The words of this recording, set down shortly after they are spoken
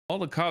All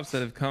the cops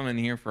that have come in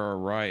here for our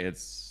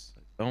riots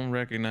don't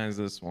recognize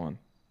this one.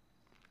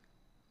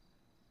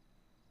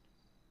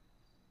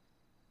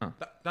 Huh.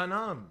 Don't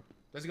know.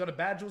 Has he got a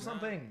badge or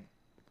something?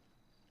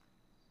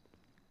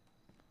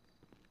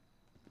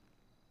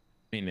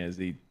 I mean, is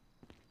he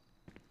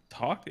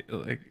talking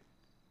like?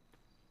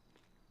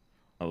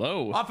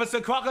 Hello, Officer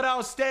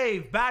Crocodile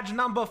Steve, badge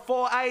number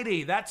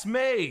 480. That's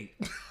me.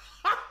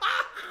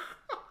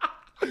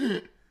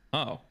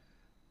 Oh.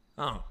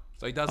 Oh,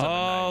 so he does have a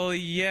Oh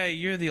name. yeah,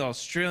 you're the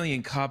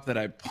Australian cop that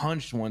I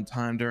punched one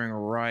time during a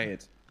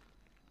riot.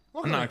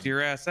 I knocked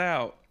your ass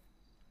out.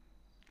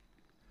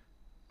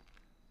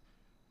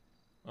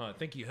 Oh, I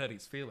think you hurt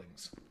his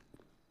feelings.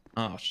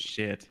 Oh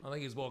shit. I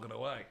think he's walking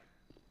away.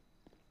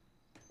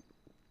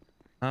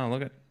 Oh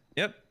look at.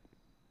 Yep.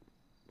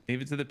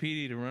 Leave it to the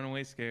PD to run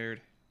away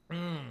scared.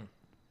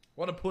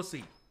 What a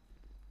pussy.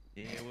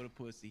 Yeah, what a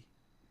pussy.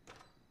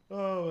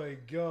 Oh my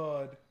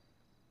god.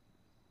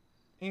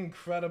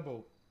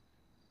 Incredible.